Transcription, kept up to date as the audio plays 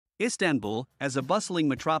Istanbul, as a bustling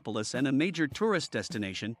metropolis and a major tourist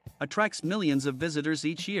destination, attracts millions of visitors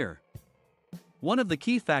each year. One of the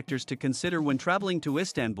key factors to consider when traveling to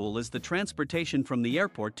Istanbul is the transportation from the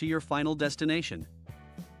airport to your final destination.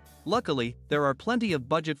 Luckily, there are plenty of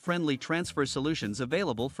budget-friendly transfer solutions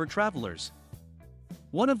available for travelers.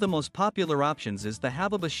 One of the most popular options is the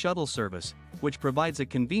Havabus shuttle service, which provides a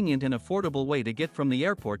convenient and affordable way to get from the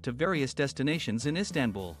airport to various destinations in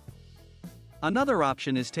Istanbul. Another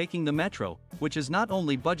option is taking the metro, which is not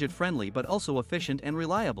only budget-friendly but also efficient and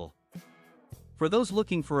reliable. For those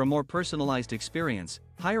looking for a more personalized experience,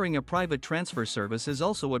 hiring a private transfer service is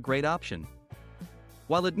also a great option.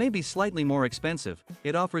 While it may be slightly more expensive,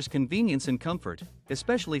 it offers convenience and comfort,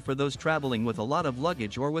 especially for those traveling with a lot of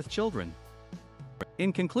luggage or with children.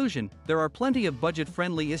 In conclusion, there are plenty of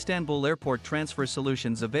budget-friendly Istanbul airport transfer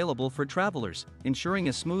solutions available for travelers, ensuring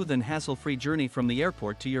a smooth and hassle-free journey from the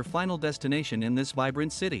airport to your final destination in this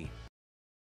vibrant city.